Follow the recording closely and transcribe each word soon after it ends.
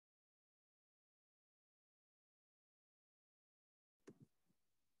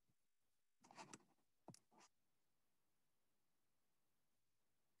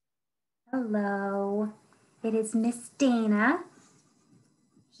Hello, it is Miss Dana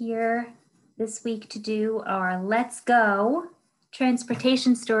here this week to do our Let's Go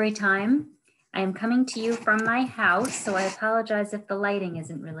transportation story time. I am coming to you from my house, so I apologize if the lighting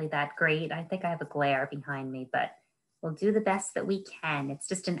isn't really that great. I think I have a glare behind me, but we'll do the best that we can. It's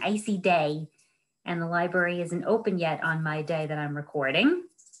just an icy day, and the library isn't open yet on my day that I'm recording.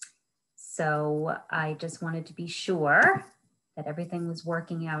 So I just wanted to be sure that everything was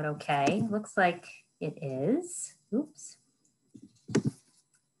working out okay. Looks like it is. Oops. Hopefully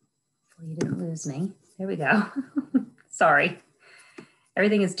you didn't lose me. There we go. Sorry.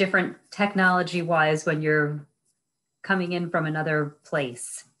 Everything is different technology-wise when you're coming in from another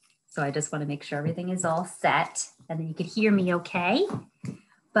place. So I just want to make sure everything is all set and then you can hear me okay.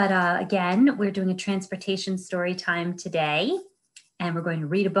 But again, we're doing a transportation story time today, and we're going to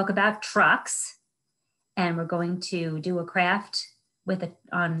read a book about trucks. And we're going to do a craft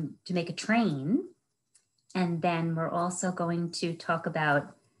to make a train. And then we're also going to talk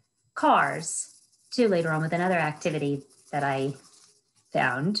about cars too later on with another activity that I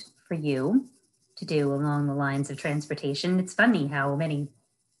found for you to do along the lines of transportation. It's funny how many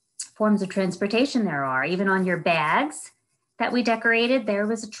forms of transportation there are. Even on your bags that we decorated, there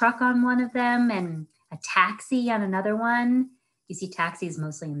was a truck on one of them and a taxi on another one. You see taxis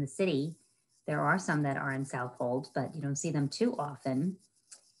mostly in the city. There are some that are in Southold, but you don't see them too often.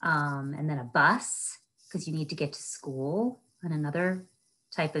 And then a bus, because you need to get to school, and another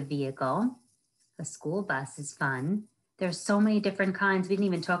type of vehicle. A school bus is fun. There's so many different kinds. We didn't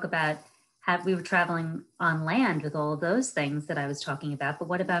even talk about how we were traveling on land with all of those things that I was talking about, but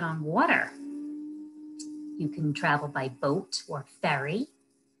what about on water? You can travel by boat or ferry.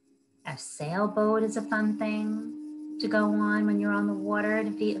 A sailboat is a fun thing to go on when you're on the water,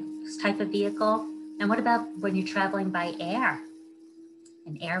 type of vehicle. And what about when you're traveling by air?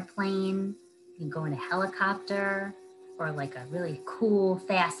 An airplane, you can go in a helicopter or like a really cool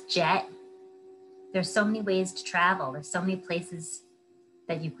fast jet. There's so many ways to travel. There's so many places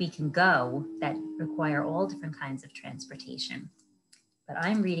that we can go that require all different kinds of transportation. But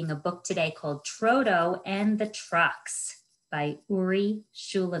I'm reading a book today called Trodo and the Trucks by Uri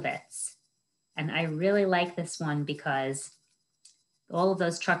Shulevitz. And I really like this one because all of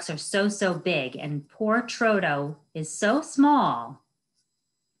those trucks are so big, and poor Trodo is so small.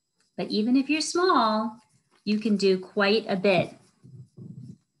 But even if you're small, you can do quite a bit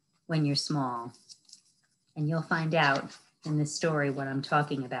when you're small. And you'll find out in this story what I'm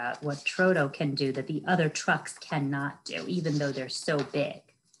talking about, what Trodo can do that the other trucks cannot do, even though they're so big.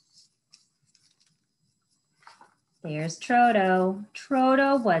 There's Trodo.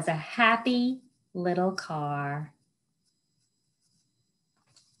 Trodo was a happy little car.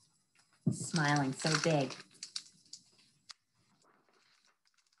 Smiling so big.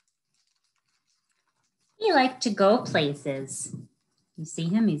 He liked to go places. You see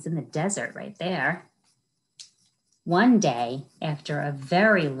him? He's in the desert right there. One day, after a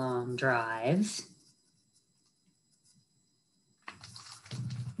very long drive,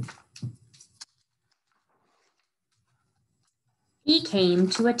 he came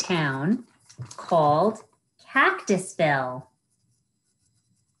to a town called Cactusville.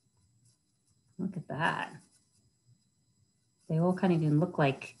 Look at that. They all kind of even look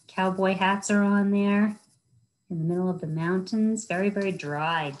like cowboy hats are on there in the middle of the mountains. Very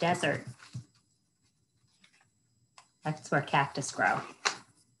dry desert. That's where cactus grow.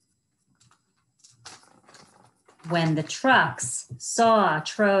 When the trucks saw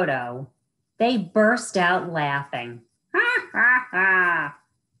Trodo, they burst out laughing. Ha, ha, ha.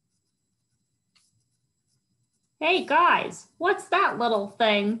 Hey guys, what's that little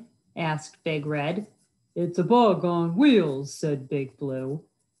thing? Asked Big Red. It's a bug on wheels, said Big Blue.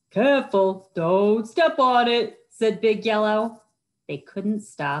 Careful, don't step on it, said Big Yellow. They couldn't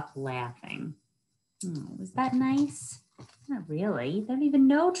stop laughing. Was that nice? Not really. They don't even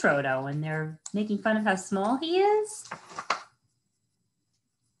know Trodo, and they're making fun of how small he is.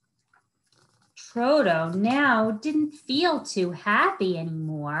 Trodo now didn't feel too happy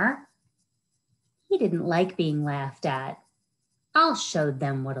anymore. He didn't like being laughed at. I'll show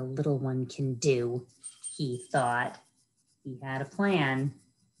them what a little one can do, he thought. He had a plan.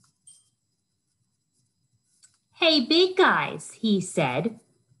 Hey, big guys, he said.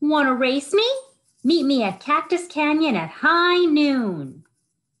 Want to race me? Meet me at Cactus Canyon at high noon.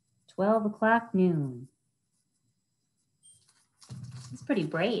 12 o'clock noon. He's pretty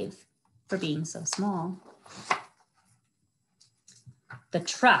brave for being so small. The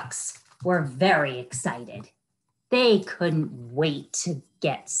trucks were very excited. They couldn't wait to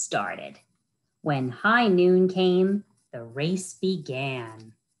get started. When high noon came, the race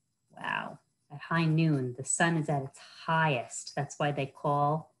began. Wow. At high noon, the sun is at its highest. That's why they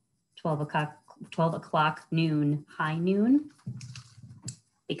call 12 o'clock noon high noon,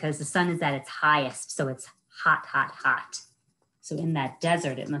 because the sun is at its highest. So it's hot, hot, hot. So in that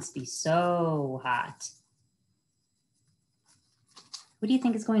desert, it must be so hot. What do you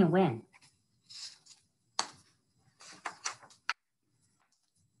think is going to win?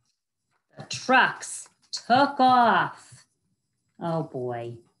 The trucks took off. Oh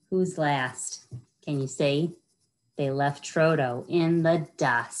boy, who's last? Can you see? They left Trodo in the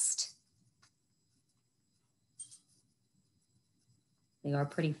dust. They are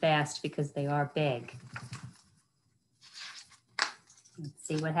pretty fast because they are big. Let's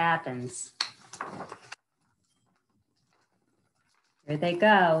see what happens. Here they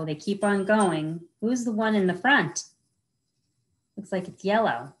go. They keep on going. Who's the one in the front? Looks like it's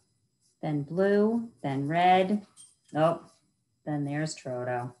yellow. Then blue, then red. Oh, then there's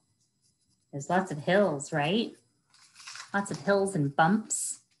Trodo. There's lots of hills, right? Lots of hills and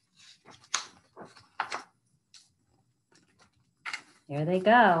bumps. There they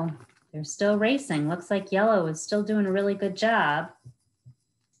go. They're still racing. Looks like yellow is still doing a really good job.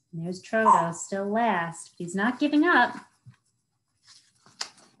 And there's Trodo, still last. He's not giving up.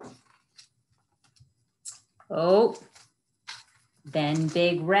 Oh, then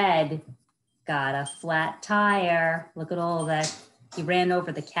Big Red got a flat tire. Look at all that. He ran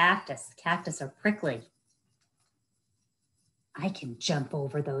over the cactus. The cactus are prickly. I can jump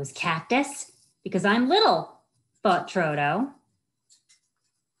over those cactus because I'm little, thought Trodo.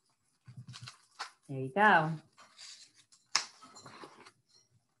 There you go.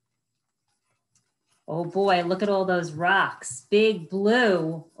 Oh boy, look at all those rocks. Big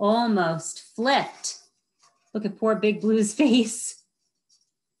Blue almost flipped. Look at poor Big Blue's face.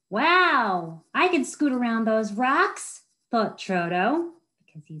 Wow, I can scoot around those rocks, thought Trodo,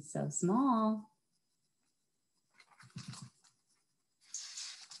 because he's so small.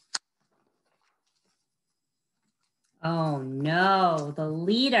 Oh no, the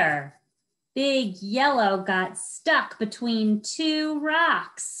leader, Big Yellow, got stuck between two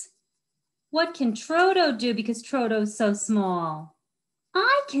rocks. What can Trodo do because Trodo's so small?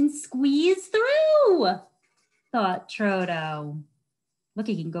 I can squeeze through, thought Trodo. Look,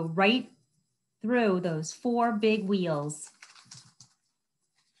 he can go right through those four big wheels.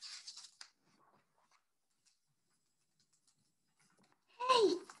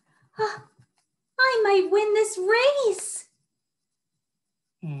 Hey, I might win this race.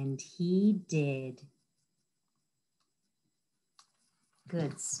 And he did.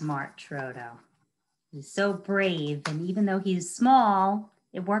 Good, smart Trodo. He's so brave, and even though he's small,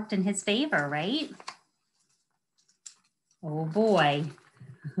 it worked in his favor, right? Oh boy,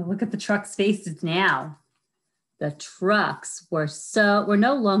 look at the truck's faces now. The trucks were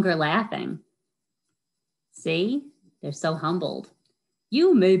no longer laughing. See, they're so humbled.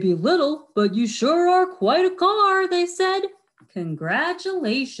 You may be little, but you sure are quite a car, they said.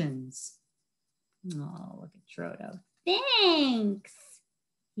 Congratulations. Oh, look at Trodo. Thanks,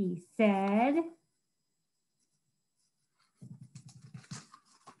 he said.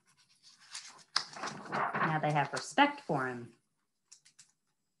 Now they have respect for him.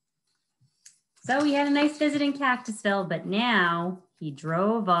 So he had a nice visit in Cactusville, but now he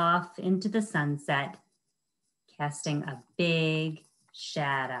drove off into the sunset, casting a big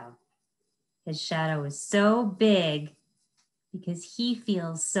shadow. His shadow is so big because he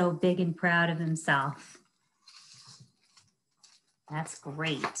feels so big and proud of himself. That's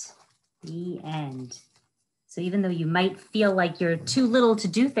great. The end. So even though you might feel like you're too little to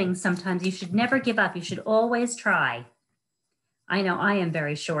do things sometimes, you should never give up. You should always try. I know I am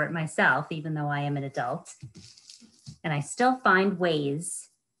very short myself, even though I am an adult. And I still find ways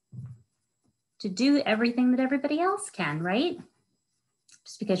to do everything that everybody else can, right?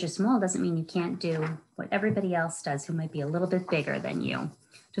 Just because you're small doesn't mean you can't do what everybody else does who might be a little bit bigger than you,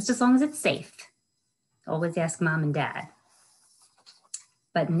 just as long as it's safe. Always ask mom and dad.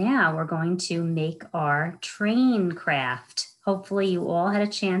 But now we're going to make our train craft. Hopefully you all had a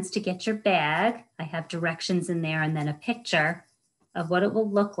chance to get your bag. I have directions in there and then a picture of what it will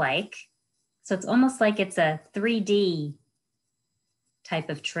look like. So it's almost like it's a 3D type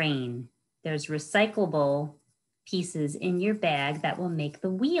of train. There's recyclable pieces in your bag that will make the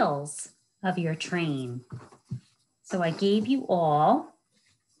wheels of your train. So I gave you all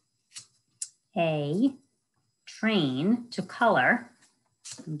a train to color.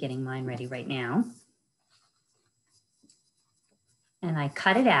 I'm getting mine ready right now. And I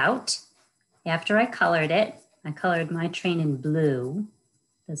cut it out. After I colored it, I colored my train in blue.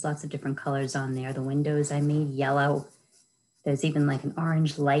 There's lots of different colors on there. The windows I made yellow. There's even like an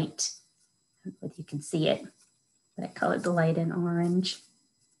orange light. I don't know if you can see it, but I colored the light in orange.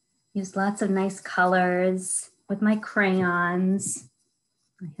 Used lots of nice colors with my crayons.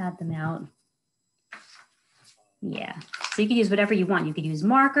 I had them out. Yeah, so you could use whatever you want. You could use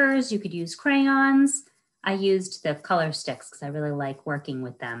markers, you could use crayons. I used the color sticks because I really like working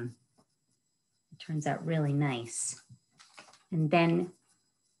with them. It turns out really nice. And then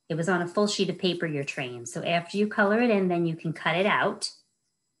it was on a full sheet of paper, your train. So after you color it in, then you can cut it out.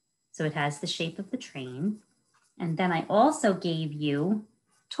 So it has the shape of the train. And then I also gave you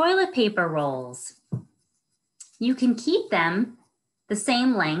toilet paper rolls. You can keep them the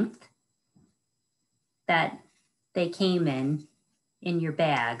same length that they came in your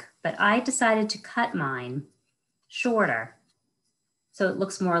bag, but I decided to cut mine shorter. So it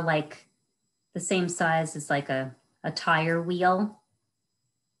looks more like the same size as like a tire wheel.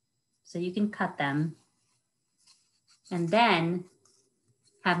 So you can cut them and then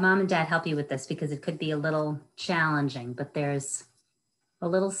have mom and dad help you with this because it could be a little challenging, but there's a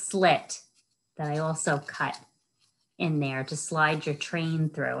little slit that I also cut in there to slide your train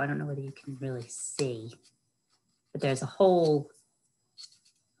through. I don't know whether you can really see, but there's a hole,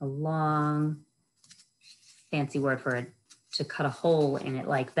 a long, fancy word for it, to cut a hole in it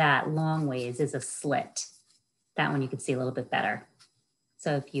like that, long ways is a slit. That one you can see a little bit better.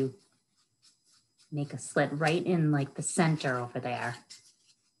 So if you make a slit right in like the center over there,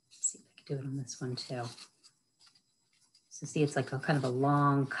 let's see if I can do it on this one too. So see, it's like a kind of a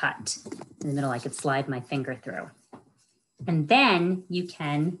long cut in the middle. I could slide my finger through. And then you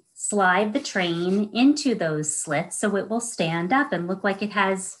can slide the train into those slits so it will stand up and look like it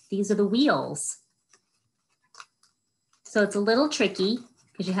has, these are the wheels. So it's a little tricky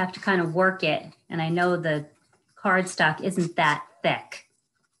because you have to kind of work it. And I know the cardstock isn't that thick,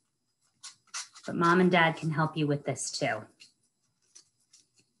 but mom and dad can help you with this too.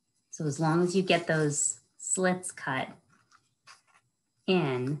 So as long as you get those slits cut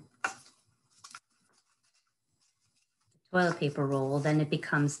in the toilet paper roll, then it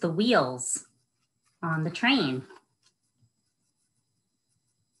becomes the wheels on the train.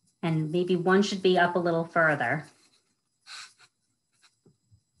 And maybe one should be up a little further,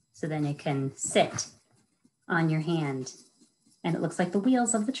 so then it can sit on your hand and it looks like the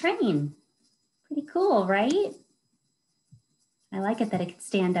wheels of the train. Pretty cool, right? I like it that it can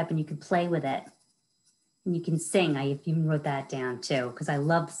stand up and you can play with it. And you can sing. I even wrote that down too, because I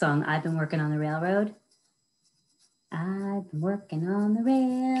love the song, I've Been Working on the Railroad. I've been working on the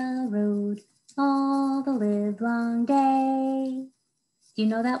railroad all the livelong day. Do you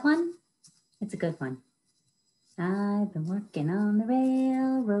know that one? It's a good one. I've been working on the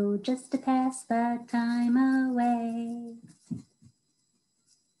railroad just to pass the time away.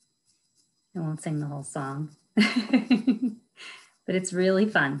 I won't sing the whole song, but it's really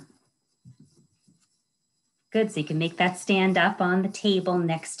fun. Good, so you can make that stand up on the table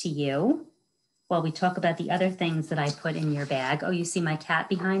next to you while we talk about the other things that I put in your bag. Oh, you see my cat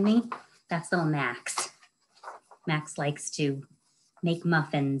behind me? That's little Max. Max likes to make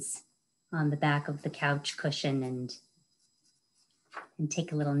muffins on the back of the couch cushion and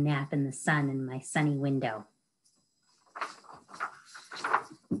take a little nap in the sun in my sunny window.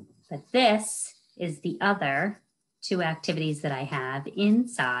 But this is the other two activities that I have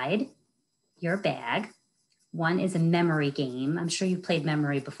inside your bag. One is a memory game. I'm sure you've played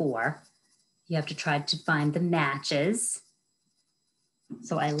memory before. You have to try to find the matches.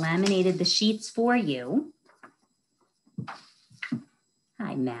 So I laminated the sheets for you.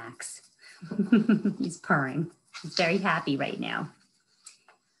 Hi, Max. He's purring. He's very happy right now.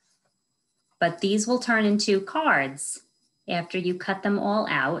 But these will turn into cards after you cut them all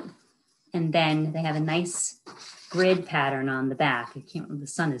out. And then they have a nice grid pattern on the back. I can't remember, the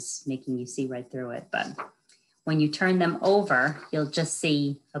sun is making you see right through it, but when you turn them over, you'll just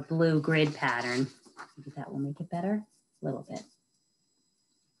see a blue grid pattern. Maybe that will make it better, a little bit.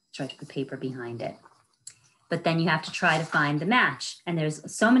 Try to put paper behind it. But then you have to try to find the match. And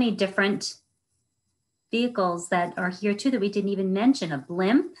there's so many different vehicles that are here too that we didn't even mention. A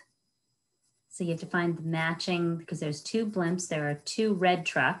blimp. So you have to find the matching, because there's two blimps. There are two red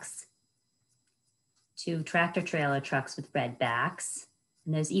trucks, two tractor trailer trucks with red backs.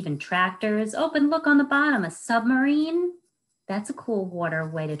 And there's even tractors. Oh, but look on the bottom, a submarine. That's a cool water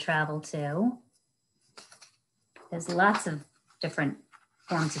way to travel too. There's lots of different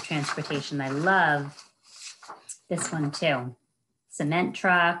forms of transportation. I love this one too. Cement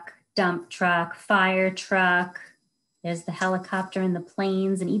truck, dump truck, fire truck. There's the helicopter and the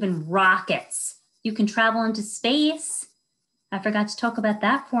planes and even rockets. You can travel into space. I forgot to talk about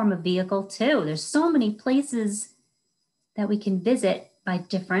that form of vehicle too. There's so many places that we can visit by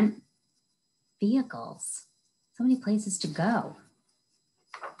different vehicles. So many places to go.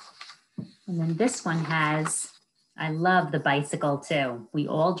 And then this one has, I love the bicycle too. We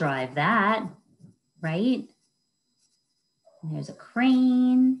all drive that, right? And there's a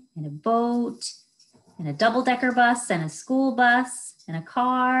crane and a boat and a double-decker bus and a school bus and a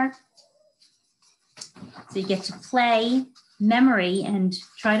car. So you get to play memory and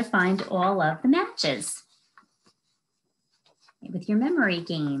try to find all of the matches with your memory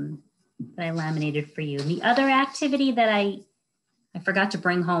game that I laminated for you. The other activity that I forgot to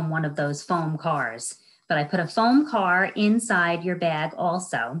bring home one of those foam cars, but I put a foam car inside your bag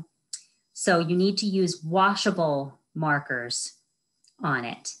also. So you need to use washable markers on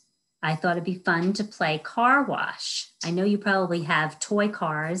it. I thought it'd be fun to play car wash. I know you probably have toy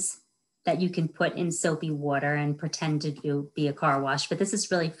cars that you can put in soapy water and pretend to be a car wash, but this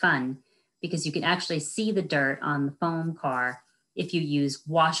is really fun because you can actually see the dirt on the foam car if you use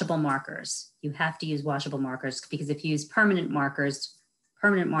washable markers. You have to use washable markers because if you use permanent markers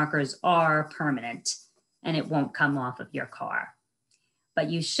are permanent and it won't come off of your car. But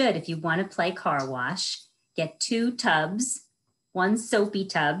you should, if you want to play car wash, get 2 tubs, 1 soapy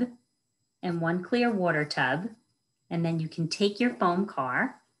tub and 1 clear water tub. And then you can take your foam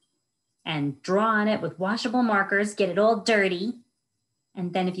car and draw on it with washable markers, get it all dirty.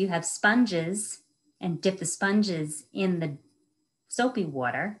 And then if you have sponges, and dip the sponges in the soapy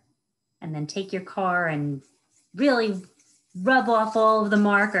water, and then take your car and really rub off all of the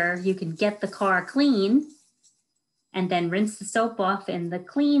marker, you can get the car clean and then rinse the soap off in the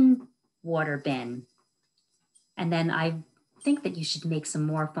clean water bin. And then I think that you should make some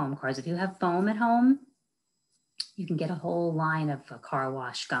more foam cars. If you have foam at home, you can get a whole line of a car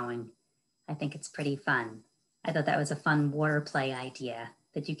wash going. I think it's pretty fun. I thought that was a fun water play idea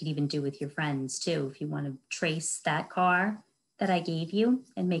that you could even do with your friends too. If you want to trace that car that I gave you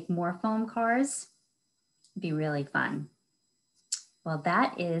and make more foam cars, it'd be really fun. Well,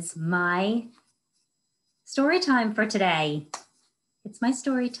 that is my story time for today. It's my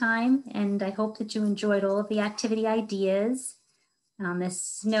story time, and I hope that you enjoyed all of the activity ideas on this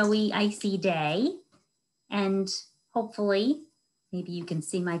snowy, icy day. And hopefully, maybe you can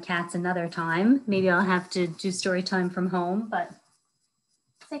see my cats another time. Maybe I'll have to do story time from home, but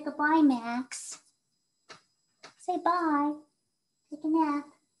say goodbye, Max. Say bye. Take a nap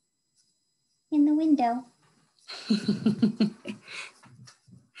in the window.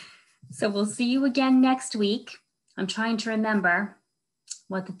 So we'll see you again next week. I'm trying to remember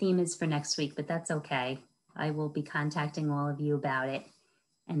what the theme is for next week, but that's okay. I will be contacting all of you about it,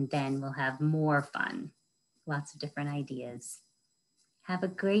 and then we'll have more fun. Lots of different ideas. Have a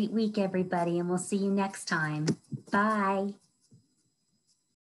great week, everybody, and we'll see you next time. Bye.